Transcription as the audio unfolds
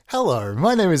Hello,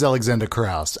 my name is Alexander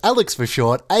Kraus, Alex for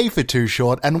short, A for too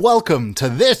short, and welcome to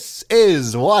This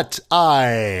Is What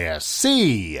I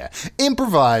See,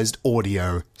 improvised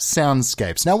audio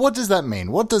soundscapes. Now, what does that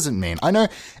mean? What does it mean? I know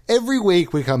every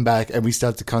week we come back and we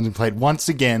start to contemplate once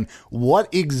again what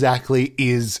exactly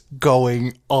is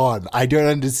going on. I don't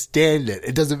understand it.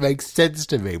 It doesn't make sense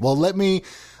to me. Well, let me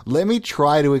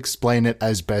try to explain it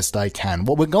as best I can.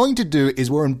 What we're going to do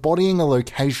is we're embodying a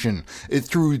location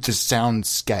through the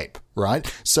soundscape, right?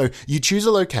 So you choose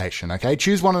a location, okay?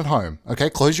 Choose one at home, okay?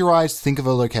 Close your eyes, think of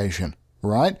a location,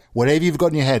 right? Whatever you've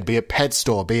got in your head, be it pet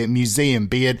store, be it museum,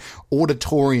 be it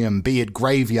auditorium, be it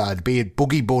graveyard, be it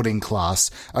boogie boarding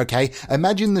class, okay?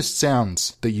 Imagine the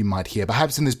sounds that you might hear.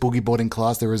 Perhaps in this boogie boarding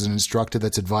class there is an instructor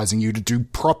that's advising you to do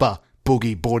proper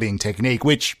boogie boarding technique,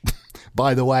 which,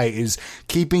 by the way, is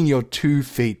keeping your 2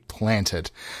 feet planted.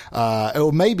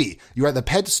 Or maybe you're at the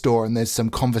pet store and there's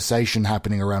some conversation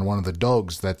happening around one of the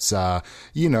dogs that's,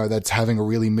 that's having a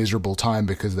really miserable time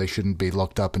because they shouldn't be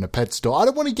locked up in a pet store. I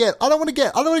don't want to get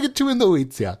too in the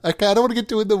weeds here. Okay. I don't want to get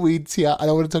too in the weeds here. I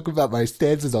don't want to talk about my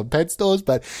stances on pet stores,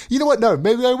 but you know what? No,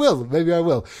 maybe I will.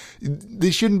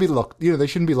 They shouldn't be locked. They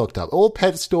shouldn't be locked up. All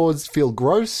pet stores feel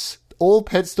gross.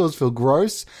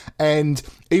 And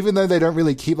even though they don't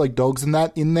really keep like dogs and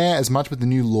that in there as much with the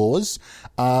new laws,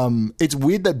 it's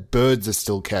weird that birds are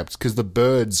still kept, because the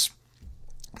birds,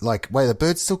 wait, the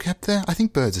birds still kept there? I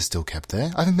think birds are still kept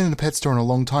there. I haven't been in a pet store in a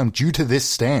long time due to this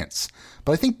stance,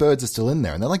 but I think birds are still in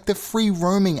there, and they're free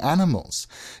roaming animals.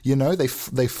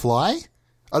 They fly.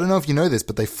 I don't know if you know this,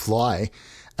 but they fly,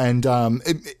 and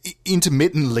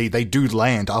intermittently they do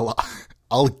land.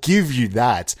 I'll give you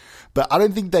that. But I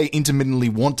don't think they intermittently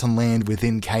want to land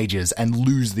within cages and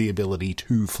lose the ability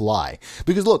to fly.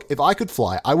 Because look, if I could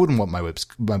fly, I wouldn't want my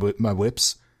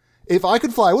whips. If I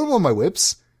could fly, I wouldn't want my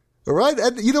whips. All right?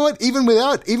 And you know what? Even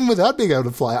without being able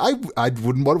to fly, I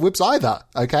wouldn't want whips either.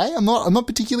 Okay? I'm not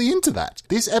particularly into that.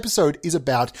 This episode is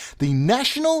about the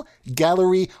National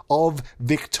Gallery of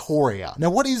Victoria.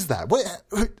 Now, what is that?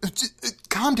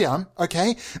 Calm down,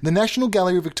 okay? The National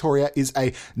Gallery of Victoria is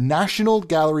a National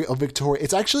Gallery of Victoria.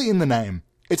 It's actually in the name.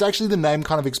 It's actually, the name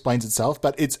kind of explains itself,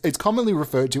 but it's commonly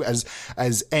referred to as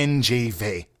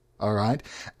NGV. All right.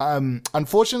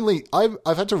 Unfortunately, I've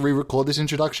had to re-record this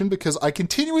introduction because I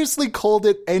continuously called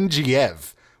it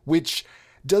NGV, which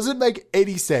doesn't make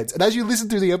any sense. And as you listen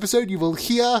through the episode, you will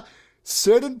hear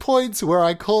certain points where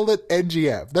I called it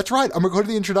NGV. That's right. I'm recording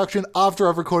the introduction after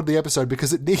I've recorded the episode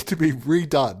because it needs to be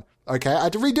redone. Okay, I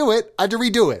had to redo it,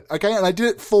 okay, and I did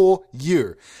it for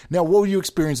you. Now, what will you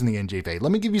experience in the NGV?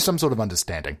 Let me give you some sort of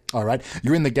understanding, alright?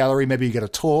 You're in the gallery, maybe you get a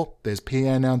tour, there's PA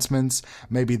announcements,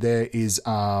 maybe there is,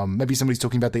 maybe somebody's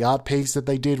talking about the art piece that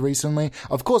they did recently.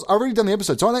 Of course, I've already done the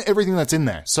episode, so I know everything that's in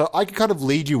there. So I can kind of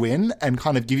lead you in and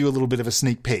kind of give you a little bit of a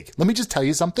sneak peek. Let me just tell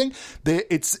you something,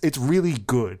 it's really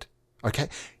good, okay?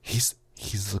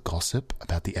 Here's the gossip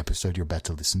about the episode you're about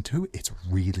to listen to. It's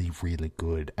really, really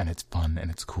good, and it's fun,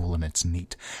 and it's cool, and it's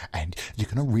neat, and you're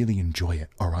gonna really enjoy it,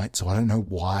 alright? So I don't know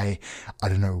why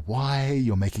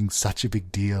you're making such a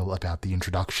big deal about the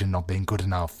introduction not being good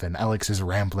enough, and Alex is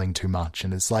rambling too much,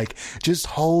 and it's just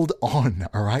hold on,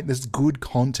 alright? There's good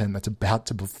content that's about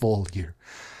to befall you.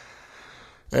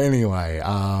 Anyway,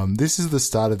 this is the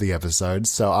start of the episode,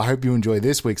 so I hope you enjoy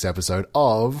this week's episode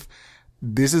of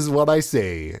This Is What I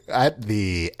See at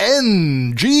the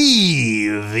NGV.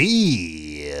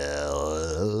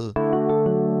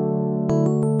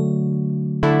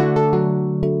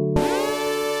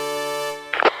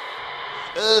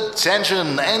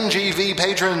 Attention NGV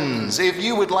patrons, if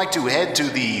you would like to head to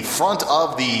the front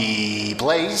of the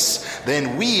place,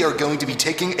 then we are going to be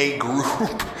taking a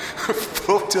group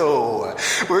photo.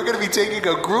 We're going to be taking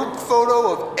a group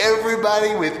photo of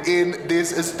everybody within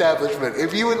this establishment.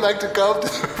 If you would like to come to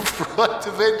the front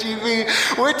of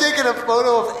NGV, we're taking a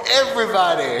photo of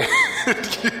everybody.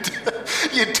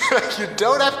 You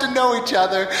don't have to know each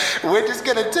other. We're just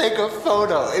going to take a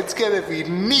photo. It's going to be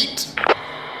neat.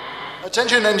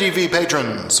 Attention NGV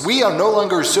patrons, we are no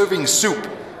longer serving soup.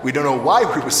 We don't know why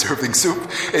we were serving soup.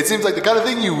 It seems like the kind of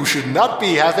thing you should not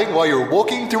be having while you're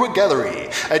walking through a gallery.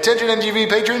 Attention NGV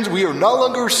patrons, we are no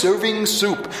longer serving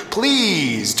soup.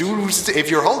 Please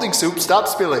if you're holding soup, stop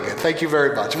spilling it. Thank you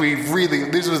very much.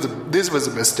 This was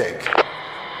a mistake.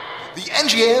 The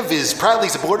NGF is proudly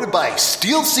supported by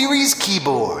SteelSeries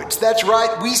Keyboards. That's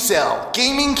right, we sell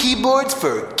gaming keyboards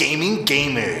for gaming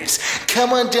gamers.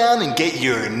 Come on down and get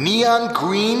your neon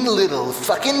green little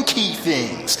fucking key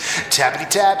things. Tappity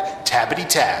tap, tappity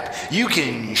tap. You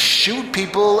can shoot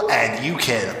people and you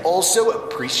can also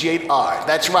appreciate art.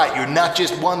 That's right, you're not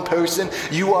just one person,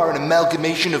 you are an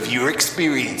amalgamation of your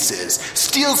experiences.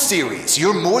 SteelSeries,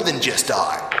 you're more than just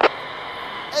art.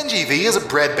 NGV is a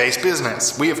bread-based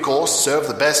business. We, of course, serve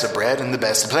the best of bread in the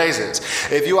best of places.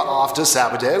 If you are after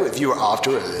sourdough, if you are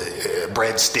after a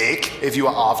bread stick, if you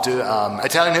are after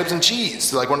Italian herbs and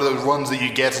cheese, like one of those ones that you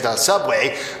get at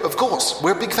Subway, of course,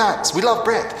 we're big fans. We love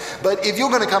bread. But if you're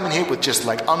going to come in here with just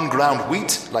like unground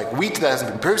wheat, like wheat that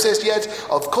hasn't been processed yet,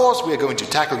 of course we are going to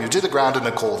tackle you to the ground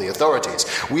and call the authorities.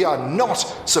 We are not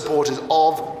supporters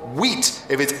of wheat.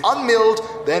 If it's unmilled,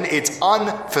 then it's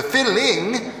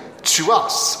unfulfilling to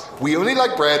us. We only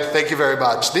like bread, thank you very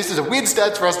much. This is a weird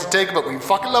stance for us to take, but we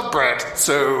fucking love bread.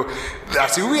 So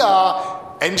that's who we are.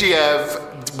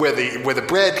 NGF, we're the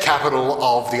bread capital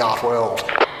of the art world.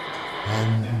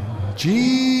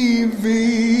 NGV,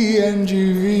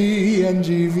 NGV,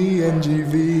 NGV,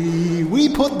 NGV. We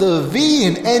put the V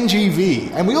in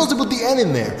NGV, and we also put the N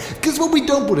in there. Because what we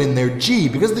don't put in there, G,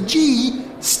 because the G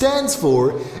stands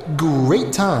for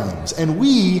Great Times, and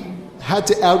we had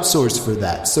to outsource for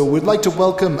that. So we'd like to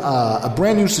welcome a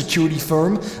brand new security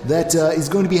firm that is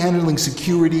going to be handling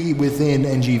security within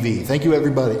NGV. Thank you,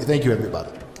 everybody. Thank you, everybody.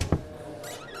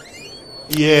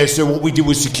 Yeah, so what we did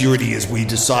with security is we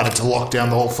decided to lock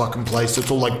down the whole fucking place. It's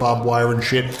all like barbed wire and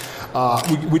shit.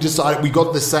 We decided we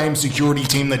got the same security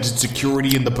team that did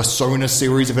security in the Persona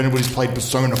series. If anybody's played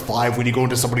Persona 5, when you go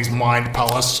into somebody's mind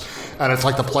palace and it's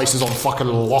like the place is on fucking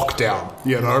lockdown,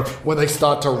 you know? When they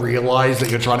start to realize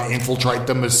that you're trying to infiltrate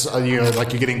them as, you know,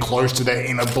 like you're getting close to their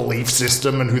inner belief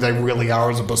system and who they really are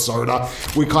as a persona.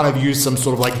 We kind of use some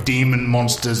sort of like demon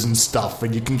monsters and stuff,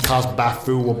 and you can cast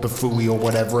Bafu or Bafooey or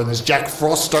whatever, and there's Jack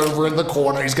Frost over in the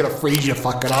corner, he's gonna freeze your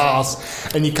fucking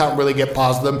ass, and you can't really get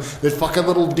past them. There's fucking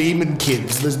little demon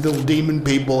kids, there's little demon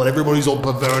people, and everybody's all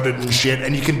perverted and shit,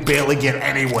 and you can barely get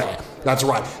anywhere. That's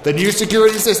right. The new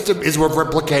security system is we've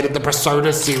replicated the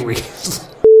Persona series.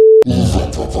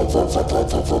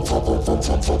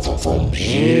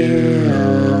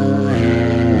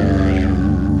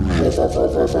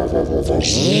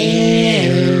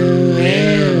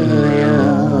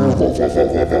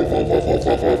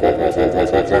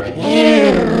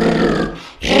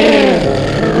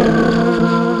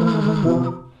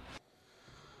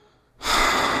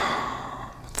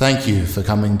 Thank you for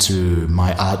coming to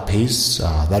my art piece.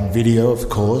 That video, of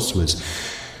course, was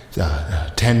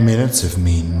 10 minutes of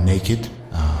me naked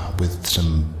with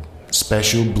some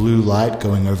special blue light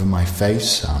going over my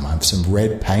face. I have some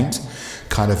red paint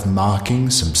kind of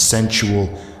marking some sensual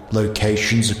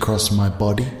locations across my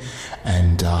body.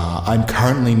 And I'm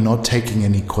currently not taking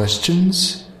any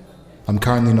questions. Thank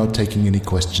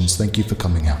you for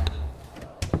coming out.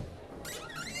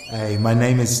 Hey, my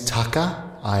name is Taka.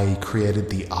 I created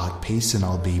the art piece, and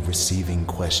I'll be receiving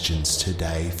questions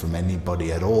today from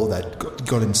anybody at all that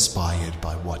got inspired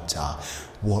by what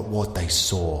they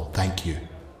saw. Thank you.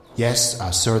 Yes,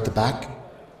 sir at the back?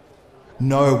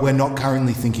 No, we're not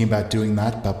currently thinking about doing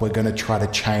that, but we're going to try to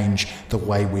change the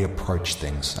way we approach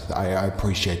things. I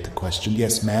appreciate the question.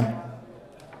 Yes, ma'am?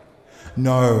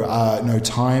 No,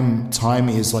 time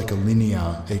is like a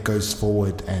linear. It goes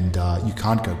forward, and you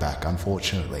can't go back,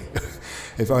 unfortunately.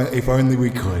 If only we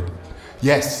could.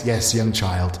 Yes, young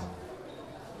child.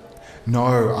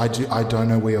 No, I don't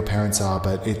know where your parents are,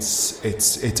 but it's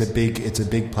a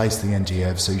big place, the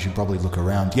NGF, so you should probably look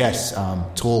around. Yes,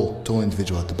 tall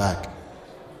individual at the back.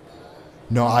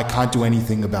 No, I can't do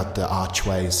anything about the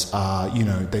archways.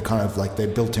 They're kind of like they're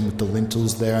built in with the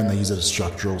lintels there, and they use it as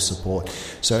structural support.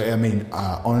 So, I mean,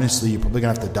 honestly, you're probably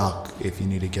going to have to duck if you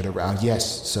need to get around.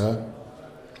 Yes, sir?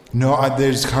 No,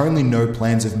 there's currently no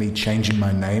plans of me changing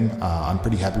my name. I'm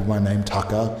pretty happy with my name,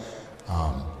 Tucker.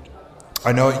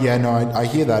 I know, I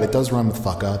hear that. It does rhyme with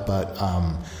fucker, but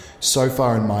so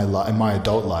far in my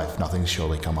adult life, nothing's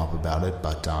surely come up about it,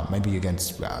 but maybe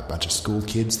against a bunch of school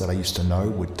kids that I used to know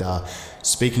would...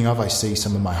 Speaking of, I see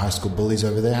some of my high school bullies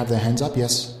over there have their hands up,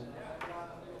 yes?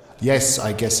 Yes,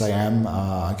 I guess I am.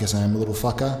 I guess I am a little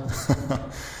fucker.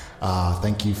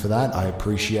 Thank you for that. I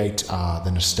appreciate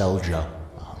the nostalgia.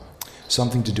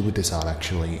 Something to do with this art,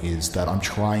 actually, is that I'm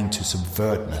trying to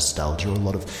subvert nostalgia. A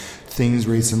lot of things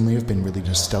recently have been really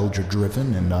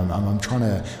nostalgia-driven, and I'm trying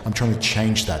to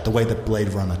change that. The way that Blade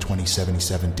Runner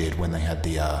 2077 did when they had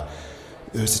the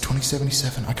it was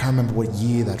 2077. I can't remember what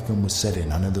year that film was set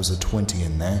in. I know there was a 20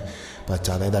 in there, but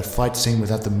they had that fight scene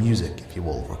without the music, if you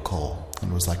all recall.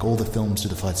 And it was like all the films do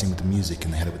the fight scene with the music,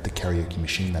 and they had it with the karaoke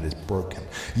machine that is broken.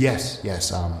 Yes,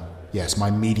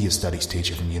 my media studies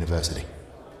teacher from university.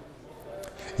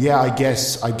 Yeah, I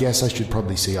guess I should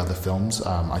probably see other films.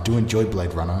 I do enjoy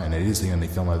Blade Runner, and it is the only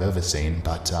film I've ever seen,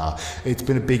 but it's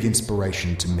been a big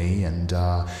inspiration to me, and,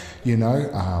 I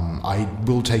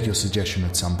will take your suggestion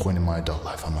at some point in my adult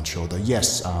life. I'm not sure, though.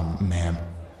 Yes, ma'am.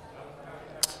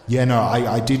 Yeah, no,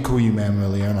 I did call you ma'am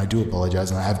earlier, and I do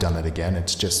apologize, and I have done it again.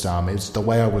 It's just, it's the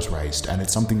way I was raised, and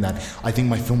it's something that I think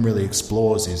my film really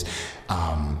explores is,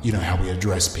 how we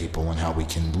address people and how we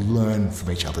can learn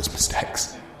from each other's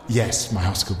mistakes. Yes, my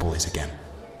high school bullies again.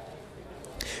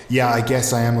 Yeah, I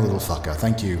guess I am a little fucker.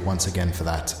 Thank you once again for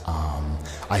that.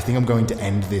 I think I'm going to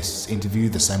end this interview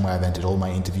the same way I've ended all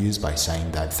my interviews, by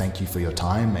saying that thank you for your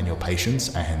time and your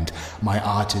patience, and my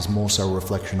art is more so a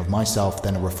reflection of myself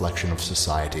than a reflection of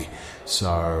society.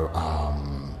 So,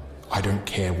 I don't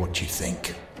care what you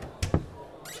think.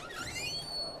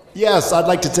 Yes, I'd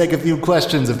like to take a few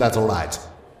questions if that's all right.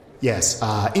 Yes,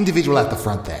 individual at the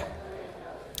front there.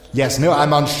 Yes, no,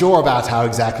 I'm unsure about how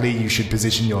exactly you should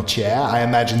position your chair. I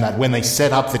imagine that when they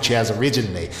set up the chairs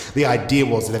originally, the idea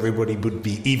was that everybody would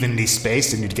be evenly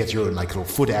spaced and you'd get your own little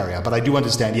foot area. But I do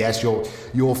understand, yes, your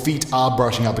feet are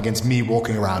brushing up against me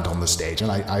walking around on the stage, and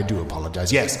I do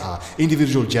apologize. Yes,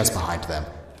 individual just behind them.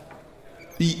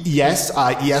 Yes,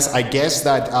 I guess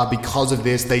that because of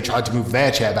this, they tried to move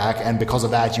their chair back, and because of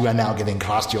that, you are now getting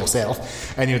cast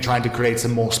yourself, and you're trying to create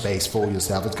some more space for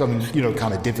yourself. It's coming,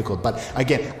 kind of difficult. But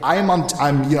again,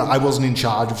 I wasn't in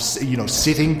charge of,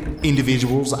 sitting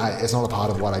individuals. It's not a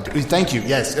part of what I do. Thank you.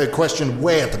 Yes, a question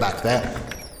way at the back there.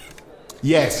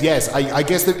 Yes, I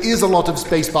guess there is a lot of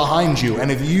space behind you, and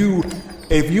if you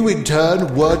in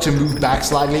turn were to move back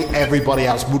slightly, everybody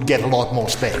else would get a lot more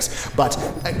space. But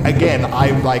again,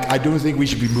 I don't think we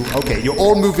should be moving. Okay, you're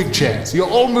all moving chairs.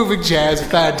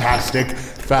 Fantastic.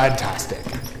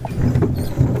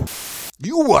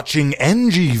 You're watching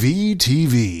NGV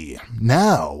TV.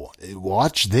 Now,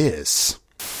 watch this.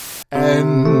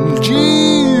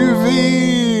 NGV!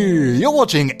 You're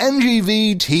watching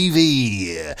NGV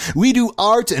TV. We do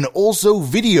art and also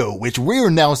video, which we're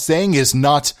now saying is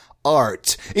not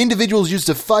art. Individuals used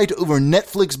to fight over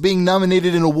Netflix being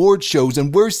nominated in award shows,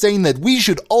 and we're saying that we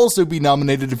should also be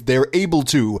nominated if they're able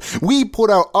to. We put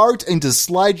our art into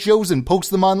slideshows and post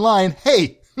them online.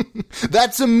 Hey,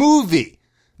 that's a movie.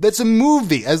 That's a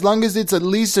movie. As long as it's at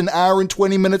least an hour and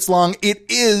 20 minutes long, it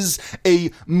is a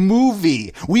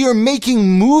movie. We are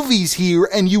making movies here,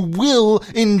 and you will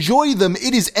enjoy them.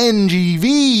 It is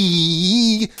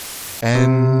NGV.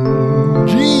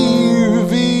 NGV.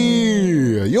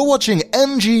 You're watching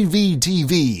NGV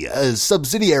TV, a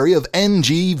subsidiary of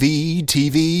NGV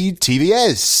TV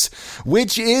TVS,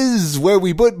 which is where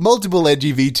we put multiple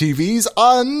NGV TVs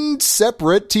on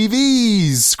separate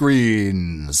TV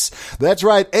screens. That's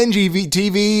right, NGV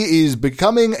TV is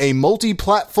becoming a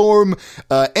multi-platform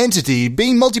entity,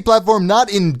 being multi-platform not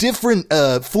in different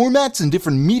formats and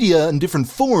different media and different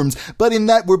forms, but in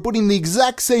that we're putting the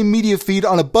exact same media feed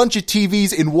on a bunch of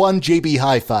TVs in one JB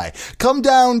Hi-Fi. Come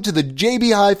down to the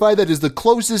JB Hi-Fi that is the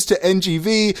closest to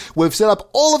NGV. We've set up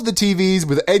all of the TVs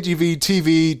with NGV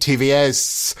TV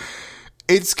TVS.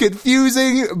 It's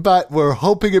confusing, but we're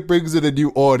hoping it brings in a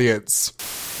new audience.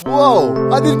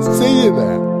 Whoa, I didn't say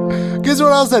that. Guess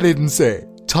what else I didn't say?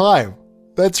 Time.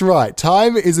 That's right.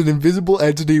 Time is an invisible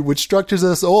entity which structures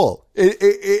us all.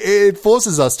 It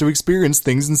forces us to experience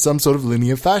things in some sort of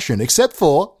linear fashion, except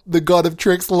for the god of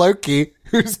tricks, Loki,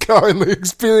 who's currently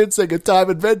experiencing a time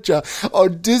adventure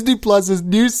on Disney Plus's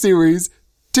new series,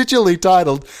 titularly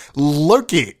titled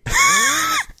Loki.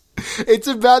 It's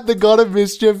about the god of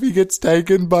mischief. He gets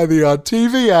taken by the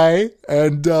TVA,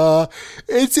 and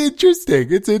it's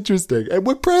interesting. And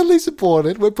we're proudly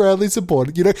supported.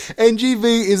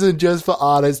 NGV isn't just for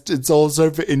artists, it's also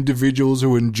for individuals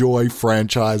who enjoy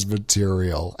franchise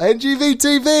material. NGV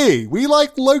TV, we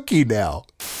like Loki now.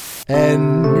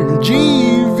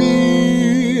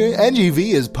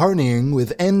 NGV is partnering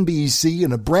with NBC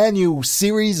in a brand new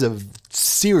series.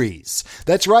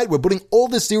 That's right, we're putting all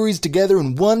the series together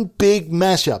in one big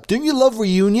mashup. Don't you love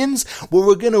reunions? Well,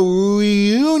 we're gonna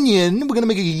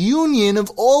make a union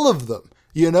of all of them.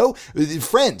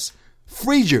 Friends,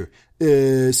 Frasier,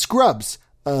 Scrubs,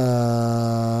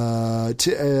 what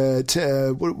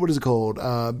is it called?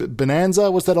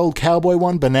 Bonanza? What's that old cowboy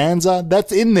one? Bonanza?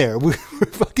 That's in there. We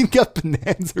fucking got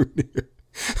Bonanza in here.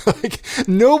 Like,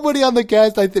 nobody on the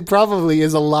cast, I think, probably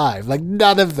is alive. Like,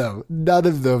 none of them.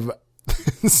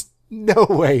 No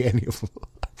way any of them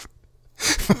alive.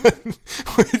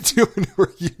 We're doing a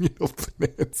reunion of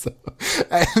Bonanza,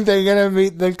 and they're gonna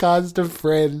meet the cast of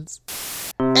Friends.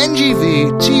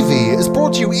 NGV TV is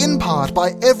brought to you in part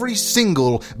by every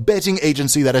single betting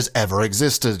agency that has ever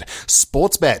existed.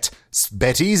 Sportsbet,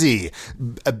 Bet Easy,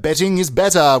 betting is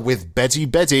better with Betty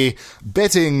Betty,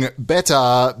 betting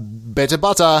better, better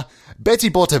butter, Betty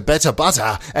bought a better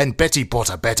butter, and Betty bought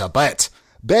a better bet.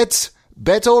 Bet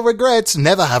or regret,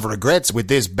 never have regrets with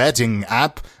this betting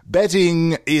app.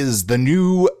 Betting is the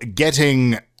new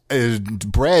getting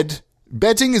bread.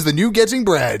 Betting is the new getting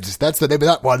bread. That's the name of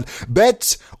that one.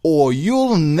 Bet or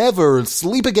you'll never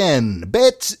sleep again.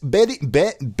 Ben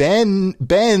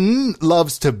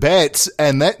loves to bet,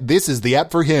 and this is the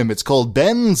app for him. It's called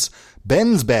Ben's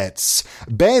Bets.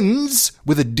 Ben's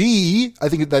with a D, I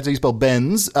think that's how you spell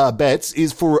Ben's, bets,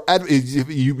 is for,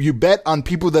 you bet on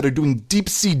people that are doing deep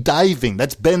sea diving.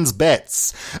 That's Ben's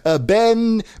Bets.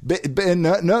 Ben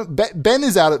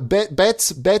is out of, bet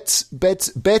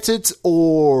it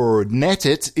or net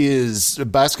it is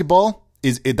basketball.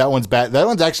 That one's bad. That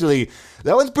one's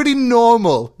pretty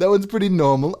normal.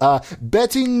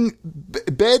 Betting,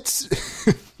 bets,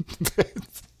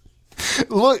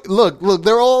 Look,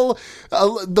 they're all,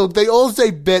 they all say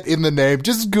bet in the name.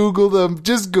 Just Google them,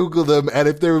 and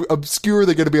if they're obscure,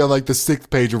 they're going to be on like the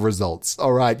 6th page of results.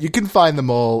 Alright, you can find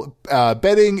them all.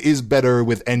 Betting is better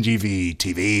with NGV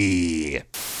TV.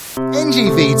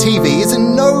 NGV TV is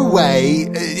in no way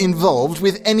involved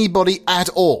with anybody at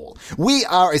all. We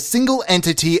are a single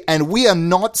entity and we are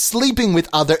not sleeping with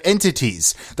other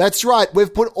entities. That's right,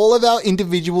 we've put all of our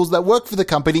individuals that work for the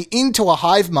company into a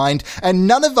hive mind and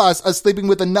none of us are sleeping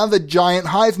with another giant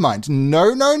hive mind.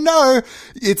 No.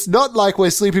 It's not like we're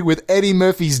sleeping with Eddie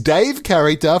Murphy's Dave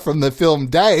character from the film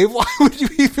Dave. Why would you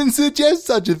even suggest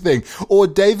such a thing? Or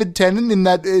David Tennant in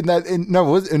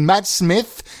Matt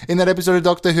Smith in that episode of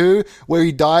Doctor Who where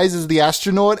he dies as the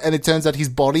astronaut and it turns out his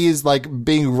body is like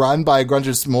being run by a bunch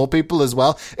of small people as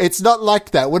well. It's not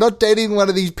like that. We're not dating one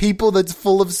of these people that's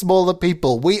full of smaller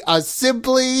people. We are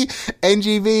simply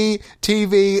NGV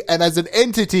TV, and as an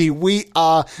entity, we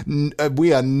are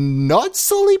not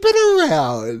sleeping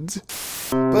around.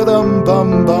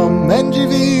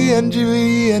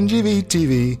 NGV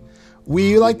TV.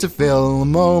 We like to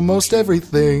film almost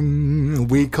everything.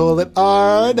 We call it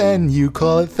art and you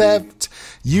call it theft.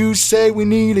 You say we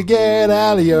need to get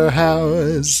out of your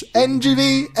house.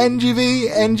 NGV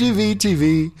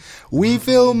TV. We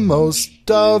film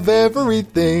most of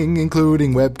everything,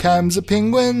 including webcams of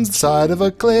penguins, the side of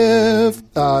a cliff,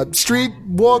 street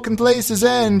walking places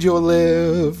and your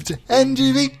lift.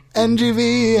 NGV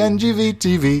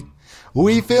TV.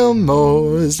 We film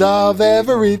most of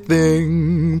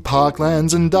everything,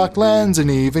 parklands and docklands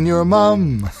and even your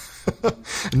mum.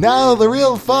 Now the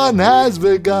real fun has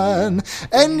begun.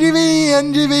 NGV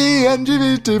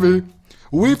TV.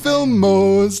 We film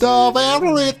most of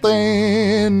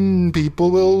everything.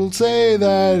 People will say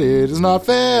that it is not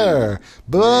fair,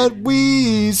 but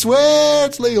we swear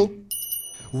it's legal.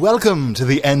 Welcome to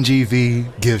the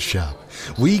NGV gift shop.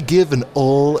 We give it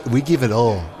all. We give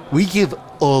all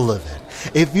of it.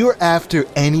 If you're after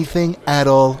anything at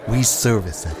all, we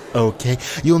service it, okay?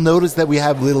 You'll notice that we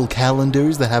have little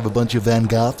calendars that have a bunch of Van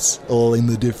Goghs all in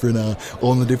the different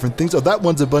things. Oh, that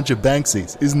one's a bunch of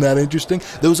Banksies. Isn't that interesting?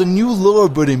 There was a new law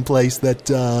put in place that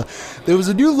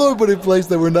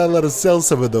we're not allowed to sell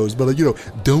some of those, but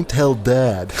don't tell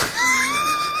Dad.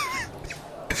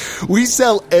 We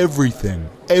sell everything.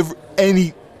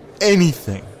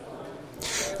 Anything.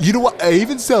 You know what? I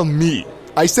even sell me.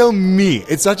 I sell me.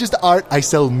 It's not just art, I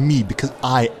sell me because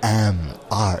I am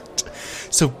art.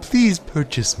 So please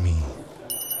purchase me.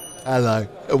 Hello.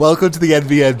 Welcome to the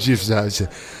NVM gift shop.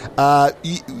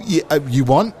 You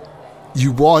want?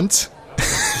 You want?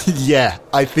 Yeah,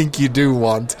 I think you do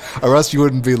want, or else you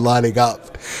wouldn't be lining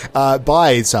up.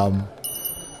 Buy some.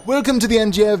 Welcome to the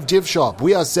NGF gift shop.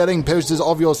 We are selling posters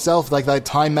of yourself like that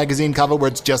Time magazine cover where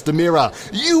it's just a mirror.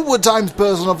 You were Time's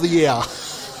Person of the Year.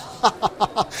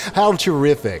 How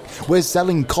terrific. We're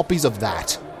selling copies of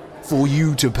that for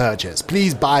you to purchase.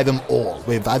 Please buy them all.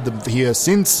 We've had them here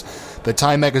since the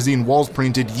Time magazine was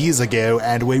printed years ago,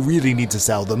 and we really need to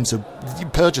sell them, so you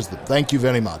purchase them. Thank you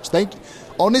very much. Thank you.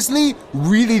 Honestly,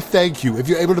 really thank you. If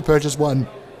you're able to purchase one,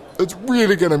 it's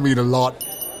really going to mean a lot.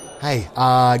 Hey,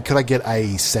 could I get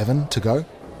a 7 to go?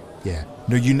 Yeah.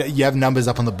 No, you have numbers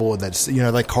up on the board that's,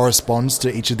 that corresponds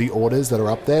to each of the orders that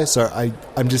are up there, so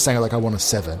I'm just saying, I want a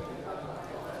 7.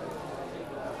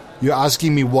 You're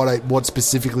asking me what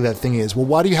specifically that thing is. Well,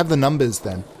 why do you have the numbers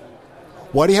then?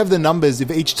 Why do you have the numbers if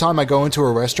each time I go into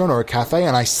a restaurant or a cafe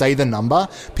and I say the number,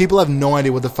 people have no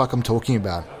idea what the fuck I'm talking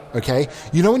about? Okay?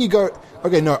 You know when you go...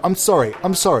 Okay, no, I'm sorry,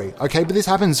 okay? But this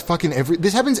happens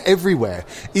everywhere,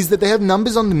 is that they have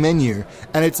numbers on the menu,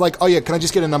 and it's like, oh yeah, can I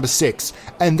just get a number 6?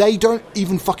 And they don't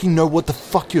even fucking know what the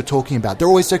fuck you're talking about. They're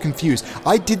always so confused.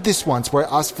 I did this once where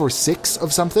I asked for a 6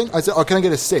 of something. I said, oh, can I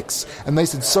get a 6? And they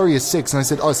said, sorry, a 6. And I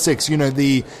said, oh, 6,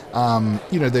 the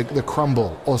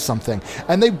crumble or something.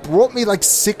 And they brought me like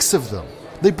 6 of them.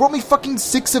 They brought me fucking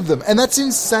 6 of them, and that's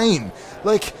insane.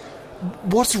 Like,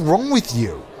 what's wrong with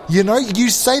you? You know,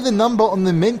 you say the number on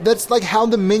the menu. That's like how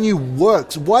the menu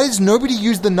works. Why does nobody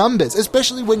use the numbers?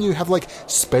 Especially when you have like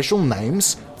special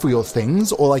names for your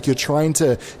things, or like you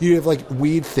have like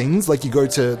weird things, like you go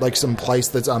to like some place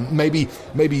that's maybe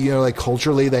like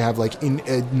culturally they have like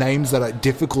names that are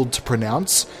difficult to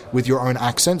pronounce with your own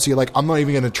accent. So you're like, I'm not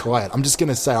even going to try it. I'm just going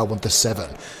to say I want the 7.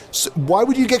 So why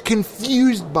would you get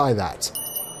confused by that?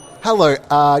 Hello,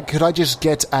 could I just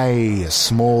get a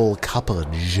small cup of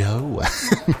joe?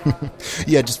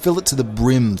 Yeah, just fill it to the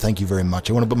brim, thank you very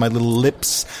much. I want to put my little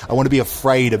lips, I want to be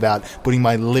afraid about putting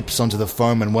my lips onto the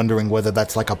foam and wondering whether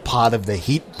that's like a part of the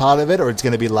heat part of it, or it's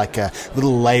going to be like a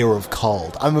little layer of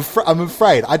cold. I'm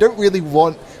afraid. I don't really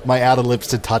want my outer lips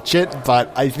to touch it,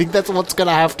 but I think that's what's going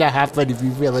to happen if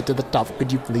you fill it to the top.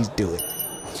 Could you please do it?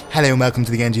 Hello and welcome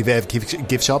to the Angie Vev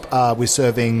gift shop. We're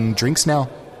serving drinks now.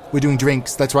 We're doing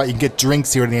drinks. That's right. You can get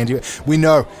drinks here at the Angie. We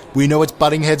know it's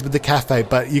butting heads with the cafe,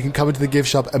 but you can come into the gift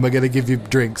shop and we're going to give you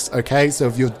drinks. Okay. So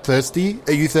if you're thirsty,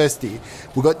 are you thirsty?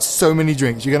 We've got so many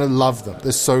drinks. You're going to love them.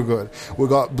 They're so good. We've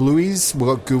got blueies, we've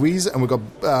got gooeys, and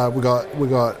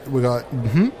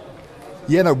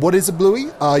yeah, no, what is a bluey?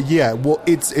 Yeah, well,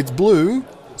 it's blue.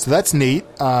 So that's neat.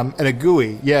 And a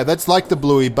gooey. Yeah, that's like the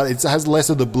bluey, but it has less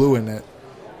of the blue in it.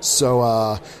 So,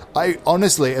 I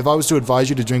honestly, if I was to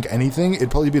advise you to drink anything, it'd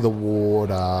probably be the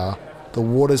water. The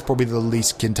water is probably the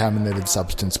least contaminated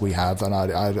substance we have, and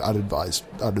I'd advise,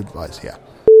 yeah.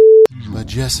 But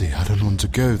Jesse, I don't want to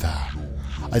go there.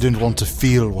 I don't want to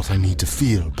feel what I need to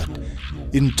feel, but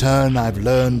in turn I've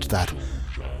learned that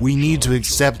we need to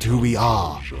accept who we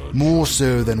are, more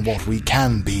so than what we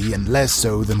can be, and less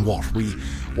so than what we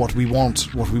want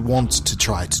to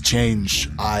try to change.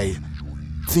 I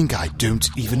think I don't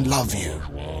even love you.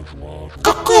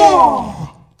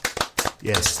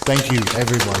 Yes, thank you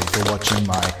everybody for watching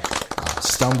my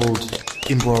stumbled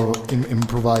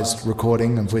improvised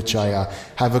recording of which I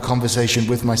have a conversation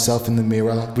with myself in the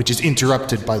mirror, which is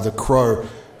interrupted by the crow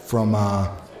from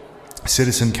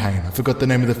Citizen Kane. I forgot the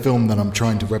name of the film that I'm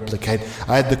trying to replicate.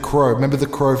 I had the crow. Remember the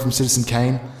crow from Citizen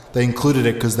Kane? They included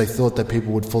it because they thought that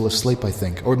people would fall asleep, I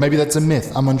think. Or maybe that's a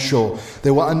myth. I'm unsure.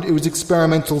 It was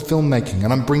experimental filmmaking,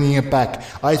 and I'm bringing it back.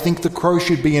 I think The Crow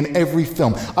should be in every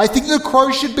film. And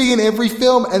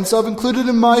so I've included it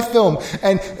in my film.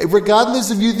 And regardless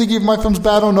of you thinking if my film's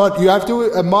bad or not, you have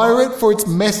to admire it for its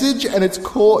message and its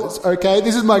cause, okay?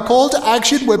 This is my call to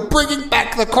action. We're bringing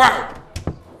back The Crow.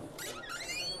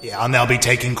 Yeah, I'll now be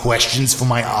taking questions for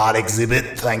my art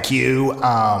exhibit. Thank you.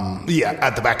 Yeah,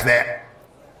 at the back there.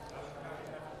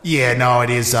 Yeah, no,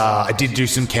 it is. I did do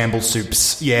some Campbell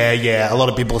soups. Yeah. A lot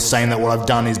of people are saying that what I've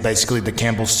done is basically the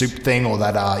Campbell soup thing, or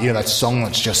that that song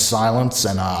that's just silence.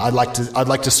 And I'd like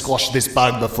to squash this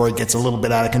bug before it gets a little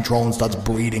bit out of control and starts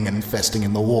breeding and infesting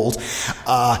in the walls.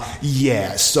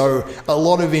 Yeah. So a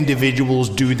lot of individuals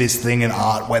do this thing in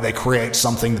art where they create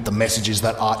something that the message is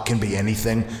that art can be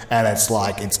anything, and it's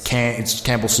like it's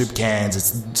Campbell soup cans,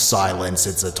 it's silence,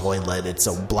 it's a toilet, it's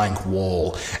a blank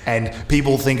wall, and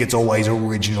people think it's always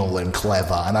original and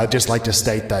clever, and I'd just like to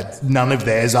state that none of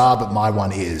theirs are, but my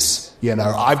one is.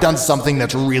 I've done something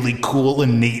that's really cool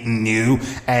and neat and new,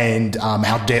 and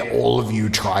how dare all of you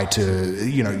try to,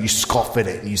 you scoff at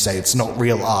it and you say it's not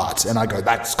real art, and I go,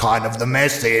 that's kind of the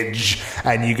message,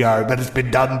 and you go, but it's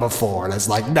been done before, and it's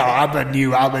like, no, I'm a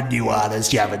new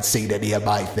artist, you haven't seen any of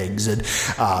my things, and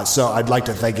so I'd like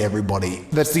to thank everybody.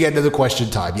 That's the end of the question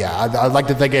time. Yeah, I'd like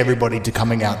to thank everybody to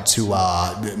coming out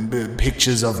to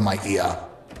pictures of my ear.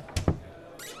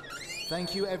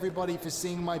 Thank you everybody for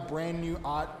seeing my brand new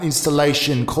art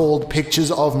installation called Pictures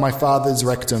of My Father's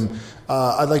Rectum.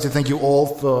 I'd like to thank you all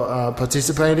for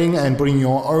participating and putting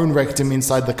your own rectum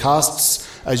inside the casts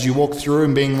as you walk through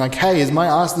and being like, hey, is my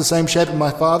ass the same shape as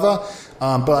my father?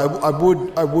 But I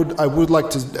would like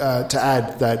to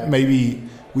add that maybe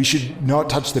we should not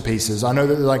touch the pieces. I know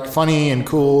that they're like funny and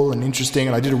cool and interesting,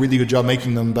 and I did a really good job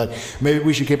making them, but maybe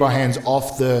we should keep our hands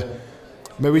off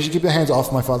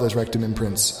my father's rectum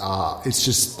imprints. It's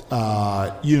just,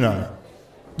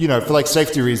 for like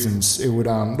safety reasons, it would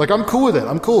like I'm cool with it.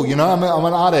 I'm cool, I'm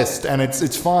an artist, and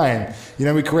it's fine.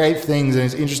 We create things, and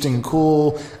it's interesting and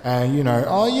cool, and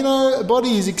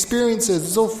bodies, experiences,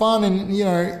 it's all fun,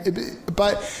 and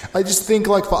but I just think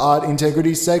like for art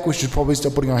integrity's sake, we should probably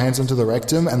stop putting our hands onto the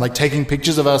rectum and like taking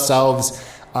pictures of ourselves,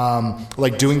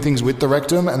 like doing things with the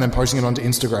rectum and then posting it onto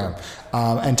Instagram,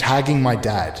 and tagging my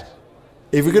dad.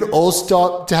 If we could all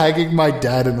stop tagging my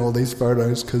dad in all these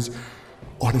photos, because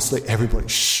honestly, everybody,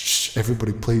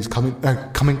 everybody, please come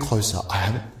in closer.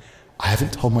 I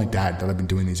haven't told my dad that I've been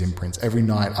doing these imprints. Every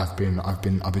night I've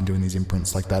been doing these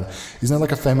imprints like that. Isn't there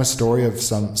like a famous story of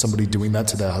somebody doing that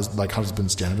to their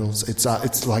husband's genitals? It's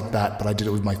like that, but I did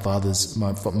it with my father's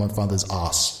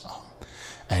ass.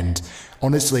 And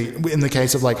honestly, in the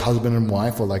case of like husband and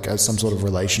wife or like some sort of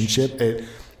relationship,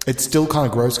 it's still kind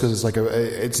of gross because it's like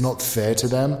it's not fair to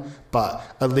them, but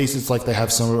at least it's like they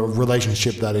have some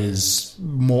relationship that is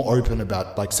more open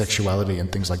about like sexuality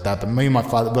and things like that. But me and my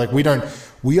father, like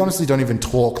we honestly don't even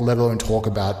talk, let alone talk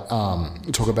about our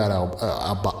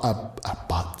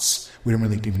butts. We don't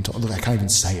really even talk. Look, I can't even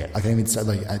say it. I can't even say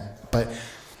but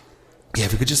yeah,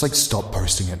 if we could just like stop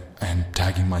posting it and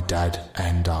tagging my dad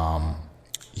and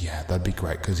yeah, that'd be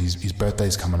great because his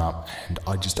birthday's coming up, and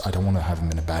I don't want to have him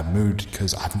in a bad mood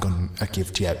because I haven't gotten a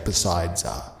gift yet. Besides,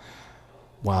 I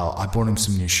bought him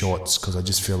some new shorts because I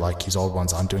just feel like his old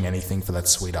ones aren't doing anything for that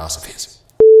sweet ass of his.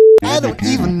 I don't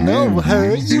even know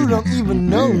her, you don't even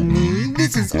know me.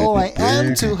 This is all I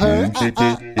am to her.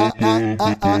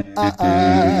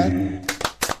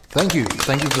 Thank you for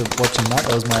watching that.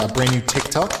 That was my brand new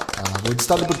TikTok. We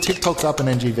started to put TikToks up in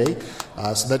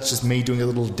NGV, so that's just me doing a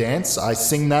little dance. I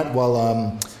sing that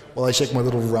while I shake my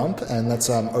little rump, and that's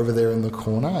over there in the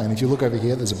corner. And if you look over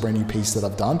here, there's a brand new piece that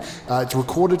I've done. It's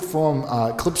recorded from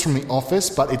clips from The Office,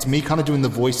 but it's me kind of doing the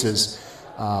voices.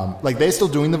 Like they're still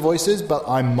doing the voices, but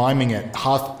I'm miming it,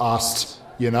 half-assed.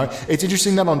 It's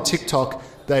interesting that on TikTok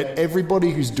that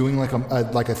everybody who's doing like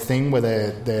a thing where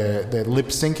they're lip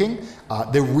syncing,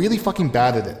 they're really fucking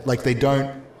bad at it. Like they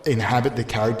don't inhabit the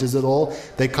characters at all.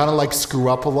 They kind of like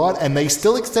screw up a lot, and they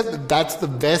still accept that that's the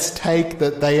best take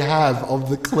that they have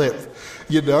of the clip.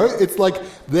 It's like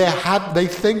they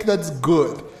think that's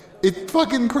good. It's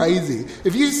fucking crazy.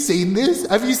 If you've seen this,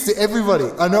 have you seen everybody?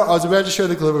 I know I was about to show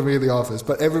the clip of me in The Office,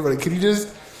 but everybody,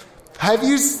 have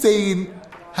you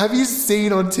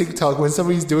seen on TikTok when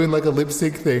somebody's doing like a lip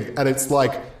sync thing and it's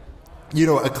like,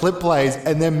 a clip plays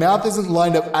and their mouth isn't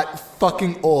lined up at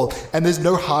fucking all and there's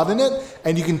no heart in it,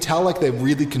 and you can tell like they're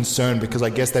really concerned because I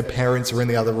guess their parents are in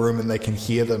the other room and they can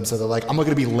hear them, so they're like, I'm not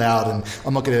going to be loud and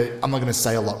I'm not going to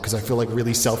say a lot because I feel like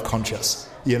really self-conscious,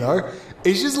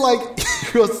 It's just like,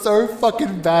 you're so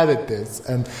fucking bad at this,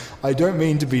 and I don't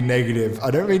mean to be negative.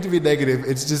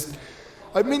 It's just,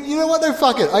 I mean, you know what? No,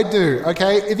 fuck it. I do,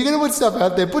 okay? If you're going to put stuff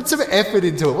out there, put some effort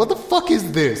into it. What the fuck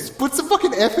is this? Put some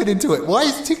fucking effort into it. Why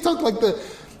is TikTok like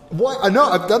why? I know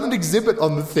I've done an exhibit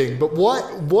on the thing, but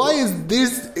why is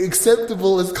this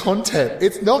acceptable as content?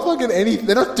 It's not fucking anything.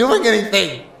 They're not doing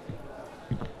anything.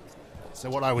 So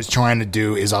what I was trying to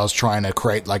do is I was trying to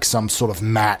create like some sort of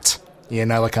mat.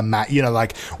 Like a mat,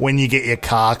 like when you get your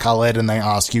car colored and they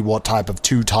ask you what type of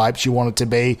two types you want it to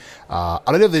be. I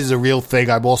don't know if this is a real thing.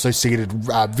 I've also seen it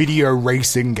in video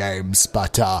racing games,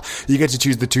 but you get to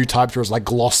choose the two types where it's like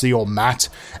glossy or matte.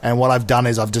 And what I've done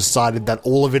is I've decided that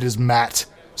all of it is matte.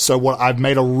 So I've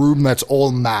made a room that's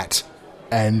all matte.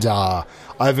 And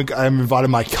I've invited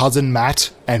my cousin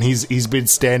Matt, and he's been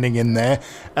standing in there.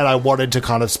 And I wanted to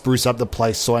kind of spruce up the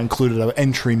place, so I included an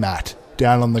entry mat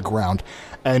down on the ground.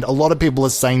 And a lot of people are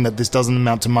saying that this doesn't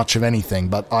amount to much of anything,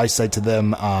 but I say to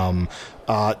them,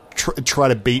 try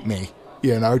to beat me,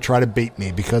 try to beat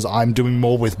me, because I'm doing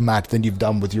more with Matt than you've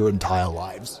done with your entire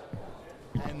lives.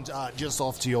 And just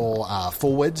off to your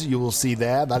forwards, you will see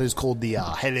there, that is called the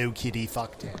Hello Kitty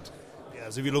Fuck Tent.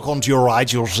 Yes, if you look onto your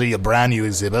right, you'll see a brand new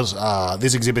exhibit.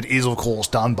 This exhibit is, of course,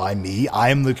 done by me. I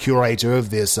am the curator of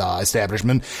this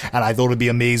establishment, and I thought it'd be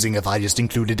amazing if I just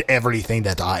included everything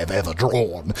that I have ever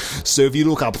drawn. So if you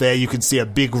look up there, you can see a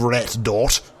big red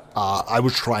dot. I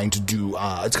was trying to do,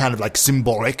 it's kind of like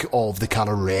symbolic of the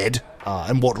color red,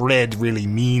 and what red really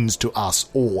means to us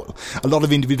all. A lot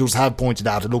of individuals have pointed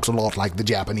out it looks a lot like the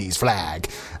Japanese flag,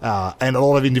 and a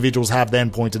lot of individuals have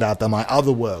then pointed out that my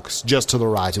other works, just to the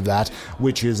right of that,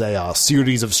 which is a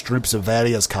series of strips of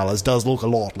various colors, does look a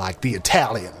lot like the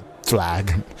Italian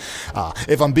flag.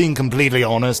 If I'm being completely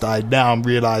honest, now I'm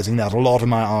realizing that a lot of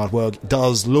my artwork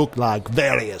does look like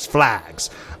various flags.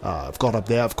 I've got up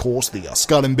there, of course, the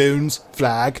Skull and Bones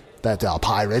flag, that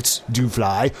pirates do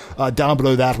fly. Down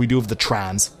below that, we do have the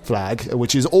trans flag,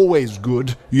 which is always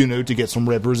good, to get some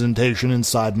representation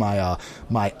inside my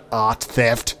my art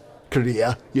theft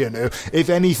career, If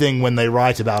anything, when they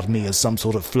write about me as some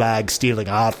sort of flag-stealing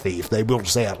art thief, they will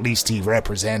say at least he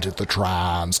represented the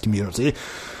trans community.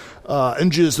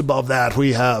 And just above that,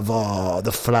 we have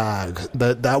the flag.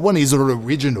 That one isn't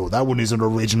original. That one isn't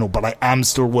original, but I am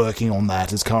still working on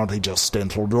that. It's currently just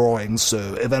stencil drawings,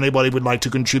 so if anybody would like to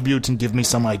contribute and give me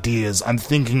some ideas, I'm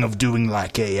thinking of doing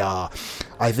like the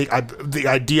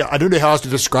idea, I don't know how else to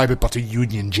describe it, but a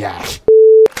Union Jack.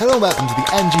 Hello and welcome to the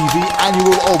NGV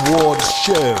Annual Awards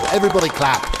Show. Everybody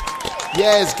clap.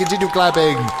 Yes, continue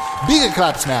clapping. Bigger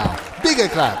claps now. Bigger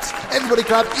claps. Everybody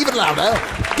clap even louder.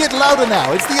 Get louder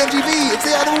now. It's the NGV. It's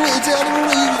a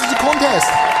contest.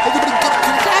 Everybody clap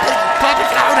it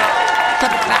louder.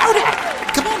 Clap it louder.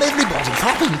 Come on, everybody.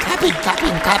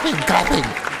 Clapping.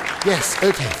 Yes,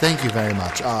 okay, thank you very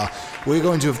much. We're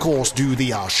going to, of course, do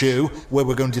the show where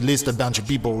we're going to list a bunch of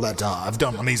people that have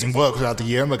done amazing work throughout the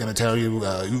year, and we're going to tell you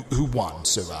who won.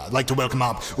 So I'd like to welcome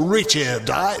up Richard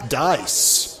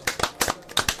Dice.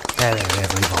 Hello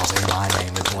everybody, my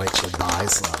name is Richard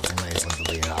Dice. It's amazing to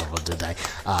be here today.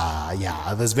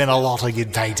 There's been a lot of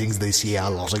good paintings this year,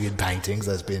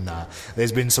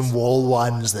 There's been some wall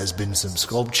ones, there's been some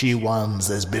sculpture ones,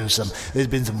 there's been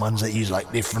some ones that use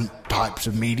like different types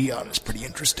of media, and it's pretty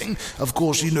interesting. Of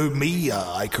course, you know me,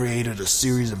 I created a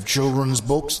series of children's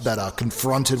books that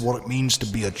confronted what it means to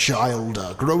be a child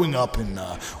growing up in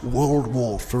World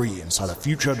War III inside a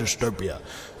future dystopia.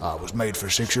 It was made for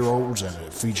 6-year-olds, and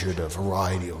it featured a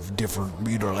variety of different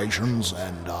mutilations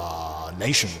and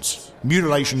nations.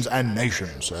 Mutilations and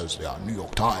nations, as the New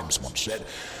York Times once said.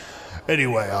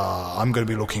 Anyway, I'm going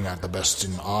to be looking at the best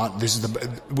in art.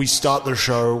 We start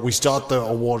the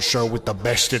award show with the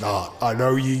best in art. I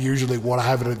know you usually want to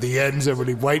have it at the end, so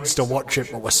everybody waits to watch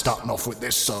it, but we're starting off with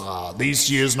this.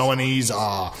 These year's nominees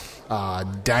are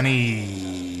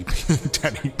Danny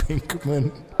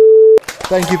Pinkman.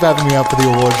 Thank you for having me up for the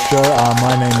awards show.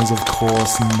 My name is, of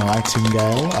course,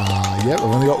 Nightingale. I've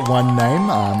only got one name.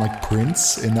 I'm like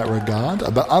Prince in that regard.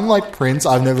 But unlike Prince,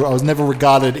 I was never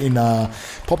regarded in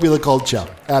popular culture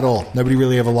at all. Nobody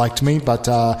really ever liked me. But,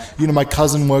 my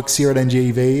cousin works here at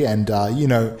NGV, and,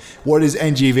 what is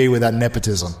NGV without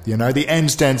nepotism? The N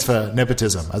stands for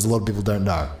nepotism, as a lot of people don't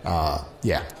know.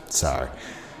 So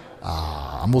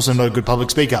I'm also not a good public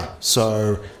speaker.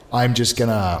 So I'm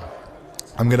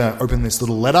going to open this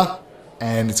little letter,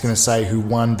 and it's going to say who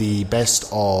won the best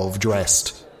of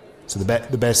dressed. So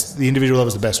the individual that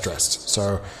was the best dressed.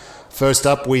 So first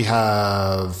up we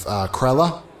have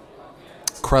Cruella.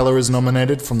 Cruella is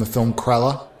nominated from the film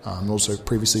Cruella, and also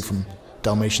previously from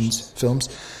Dalmatians films.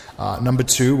 Number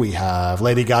 2 we have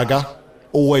Lady Gaga.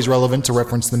 Always relevant to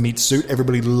reference the meat suit.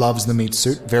 Everybody loves the meat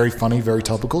suit. Very funny, very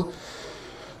topical.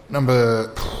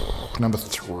 Number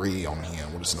 3 on here.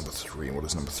 What is number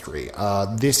 3?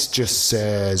 This just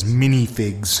says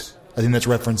minifigs. I think that's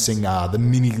referencing the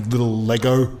mini little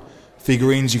Lego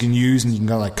figurines you can use, and you can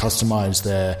kind of like customize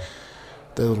their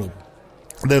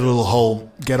little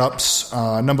whole get-ups.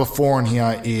 Number 4 on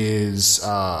here is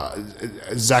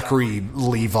Zachary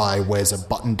Levi wears a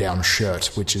button-down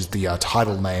shirt, which is the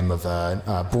title name of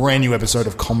a brand new episode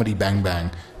of Comedy Bang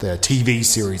Bang. The TV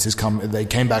series they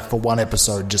came back for one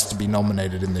episode just to be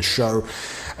nominated in this show.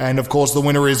 And of course the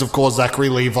winner is Zachary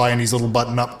Levi and his little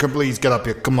button up. Please get up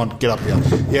here. Come on, get up here.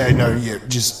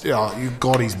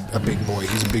 God, he's a big boy.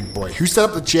 He's a big boy. Who set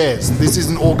up the chairs? This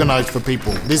isn't organized for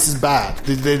people. This is bad.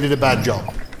 They did a bad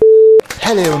job.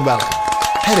 Hello and welcome.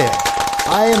 Hello.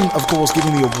 I am, of course,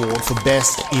 giving the award for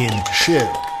Best in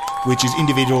Show, which is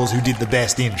individuals who did the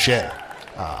best in show.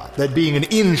 That being an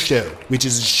in show, which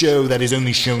is a show that is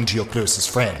only shown to your closest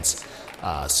friends.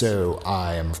 So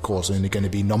I am, of course, only going to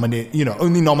be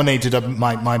nominated of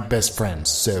my best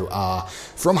friends. So,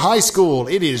 from high school,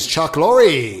 it is Chuck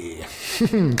Lorre.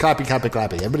 Clappy.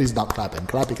 Everybody's not clapping.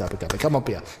 Clappy. Come up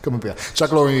here. Chuck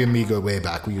Lorre and me go way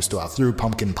back. We used to throw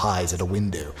pumpkin pies at a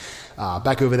window.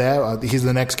 Back over there, here's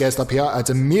the next guest up here.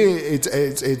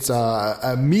 It's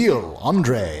Emile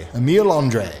Andre.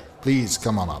 Please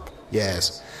come on up.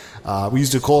 Yes. We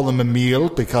used to call them Emile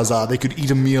because they could eat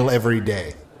a meal every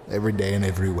day and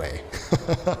every way.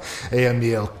 Hey,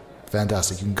 Emile.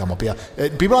 Fantastic. You can come up here.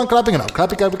 People aren't clapping enough.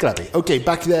 Clappy. Okay,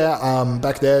 back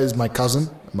there is my cousin,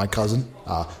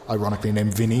 ironically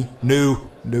named Vinny. No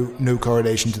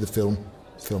correlation to the film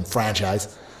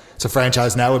franchise. It's a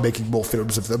franchise now. We're making more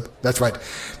films of them. That's right.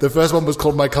 The first one was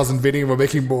called My Cousin Vinny, and we're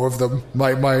making more of them.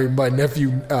 My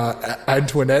nephew,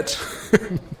 Antoinette.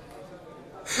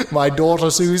 My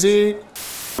daughter, Susie.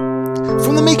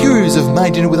 From the makers of My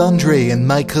Dinner with Andre and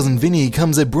My Cousin Vinny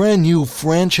comes a brand new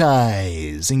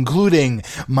franchise, including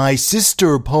My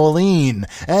Sister Pauline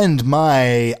and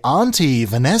My Auntie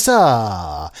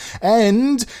Vanessa,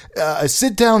 and a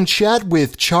sit-down chat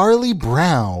with Charlie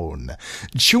Brown.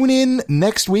 Tune in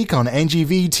next week on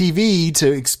NGV TV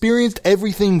to experience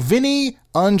everything Vinny,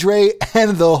 Andre,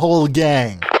 and the whole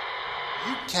gang.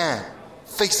 You can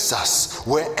face us,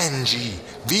 we're NGV.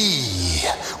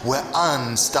 We're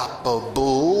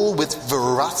unstoppable with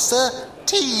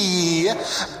veracity.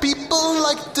 People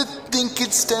like to think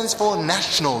it stands for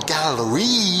National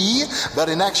Gallery, but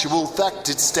in actual fact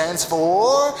it stands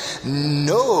for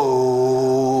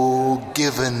No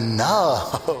Given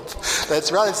Up.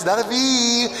 That's right, it's not a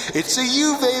V, it's a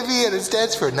U, baby, and it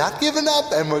stands for Not Given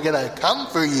Up, and we're gonna come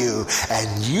for you,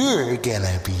 and you're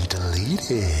gonna be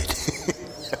deleted.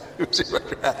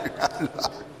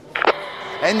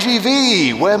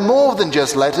 NGV, we're more than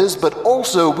just letters, but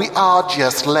also we are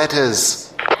just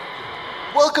letters.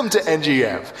 Welcome to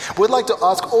NGF. We'd like to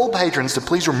ask all patrons to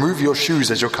please remove your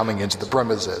shoes as you're coming into the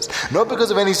premises. Not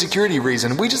because of any security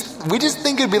reason, we just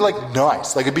think it'd be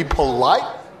nice, it'd be polite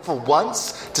for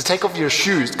once to take off your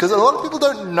shoes, because a lot of people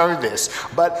don't know this,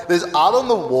 but there's art on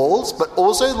the walls, but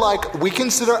also we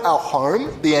consider our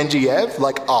home, the NGF,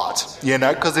 art,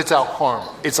 because it's our home.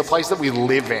 It's a place that we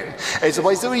live in. It's a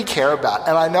place that we care about.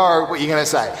 And I know what you're going to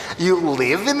say. You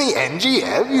live in the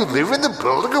NGF? You live in the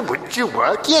building in which you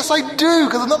work? Yes, I do,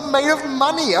 because I'm not made of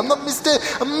money. I'm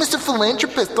Mr.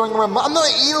 Philanthropist throwing around money. I'm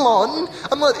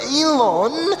not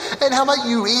Elon. And how about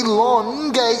you,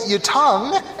 elongate your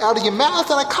tongue out of your mouth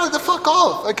and I cut it the fuck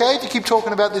off, okay? If you keep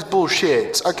talking about this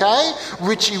bullshit, okay?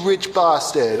 Richie rich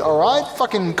bastard, alright?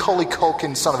 Fucking Collie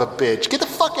Culkin son of a bitch. Get the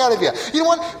fuck out of here. You know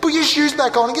what? Put your shoes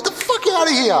back on and get the fuck out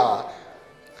of here.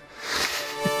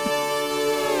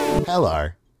 Hello.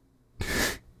 I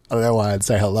don't know why I'd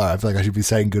say hello. I feel like I should be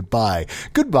saying goodbye.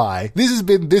 Goodbye. This is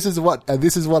what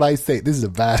I say. This is a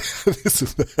bad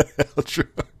outro.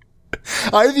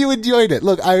 I hope you enjoyed it.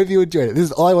 Look, I hope you enjoyed it. This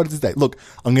is all I wanted to say. Look,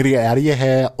 I'm going to get out of your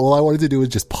hair. All I wanted to do was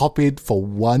just pop in for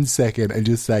 1 second and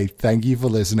just say thank you for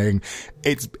listening.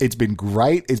 It's been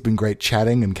great. It's been great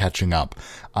chatting and catching up.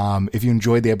 If you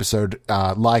enjoyed the episode,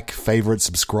 favorite,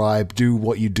 subscribe, do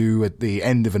what you do at the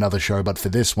end of another show. But for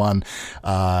this one,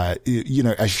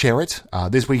 share it.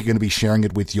 This week you're going to be sharing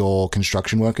it with your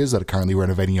construction workers that are currently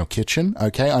renovating your kitchen.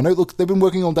 Okay. I know, look, they've been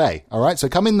working all day. All right. So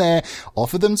come in there,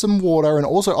 offer them some water and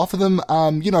also offer them,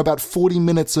 about 40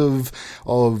 minutes of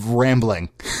rambling,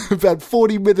 about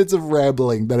 40 minutes of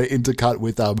rambling that are intercut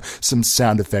with, some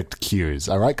sound effect cues.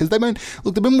 All right. Cause they've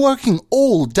been working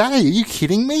all day. Are you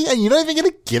kidding me? And you're not even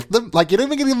going to give them, you're not even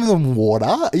going to give them water?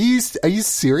 Are you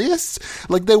serious?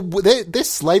 They're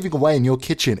slaving away in your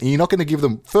kitchen and you're not going to give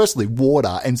them, firstly,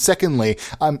 water, and secondly,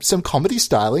 some comedy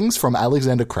stylings from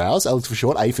Alexander Krauss, Alex for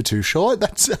short, A for too short.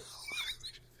 That's,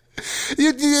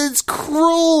 it's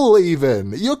cruel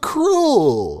even. You're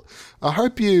cruel. I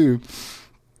hope you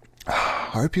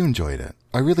enjoyed it.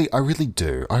 I really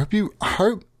do. I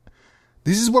hope,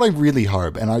 this is what I really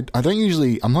hope, and I'm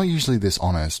not usually this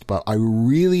honest, but I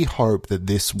really hope that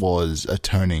this was a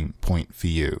turning point for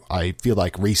you. I feel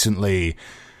like recently,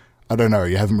 I don't know,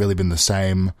 you haven't really been the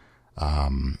same. I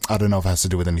don't know if it has to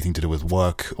do with anything to do with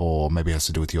work, or maybe it has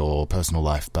to do with your personal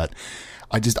life, but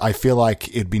I feel like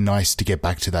it'd be nice to get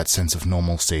back to that sense of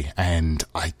normalcy, and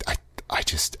I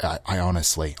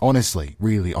honestly,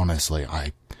 really honestly,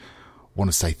 I want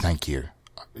to say thank you.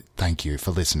 Thank you for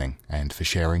listening, and for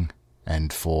sharing,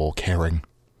 and for caring.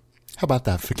 How about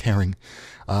that, for caring?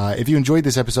 If you enjoyed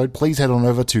this episode, please head on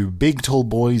over to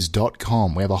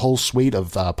BigTallBoys.com. We have a whole suite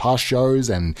of past shows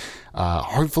and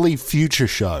hopefully future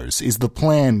shows is the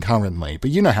plan currently. But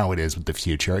you know how it is with the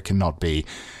future. It cannot be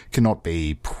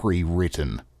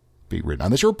pre-written.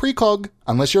 Unless you're a precog.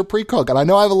 And I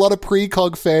know I have a lot of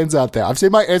precog fans out there. I've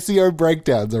seen my SEO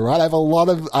breakdowns, alright? I have a lot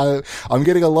of, I'm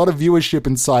getting a lot of viewership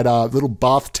inside, little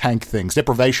bath tank things,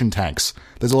 deprivation tanks.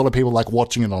 There's a lot of people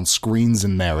watching it on screens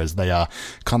in there as they,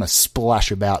 kind of splash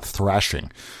about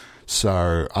thrashing.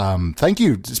 So, thank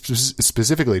you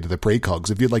specifically to the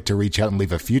precogs. If you'd like to reach out and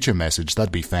leave a future message,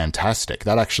 that'd be fantastic.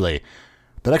 That'd actually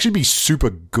be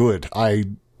super good.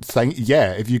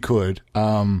 If you could.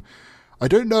 I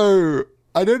don't know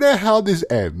how this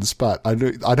ends, but I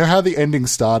know how the ending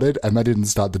started, and that didn't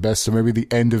start the best, so maybe the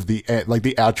end of the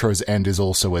outro's end is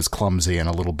also as clumsy and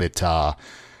a little bit,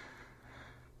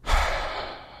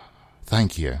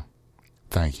 thank you.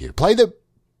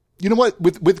 You know what,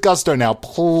 with gusto now,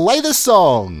 play the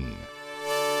song!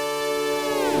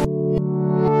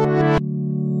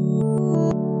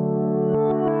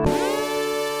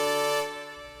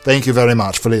 Thank you very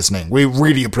much for listening. We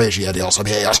really appreciate your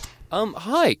support.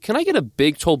 Hi, can I get a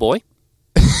big tall boy?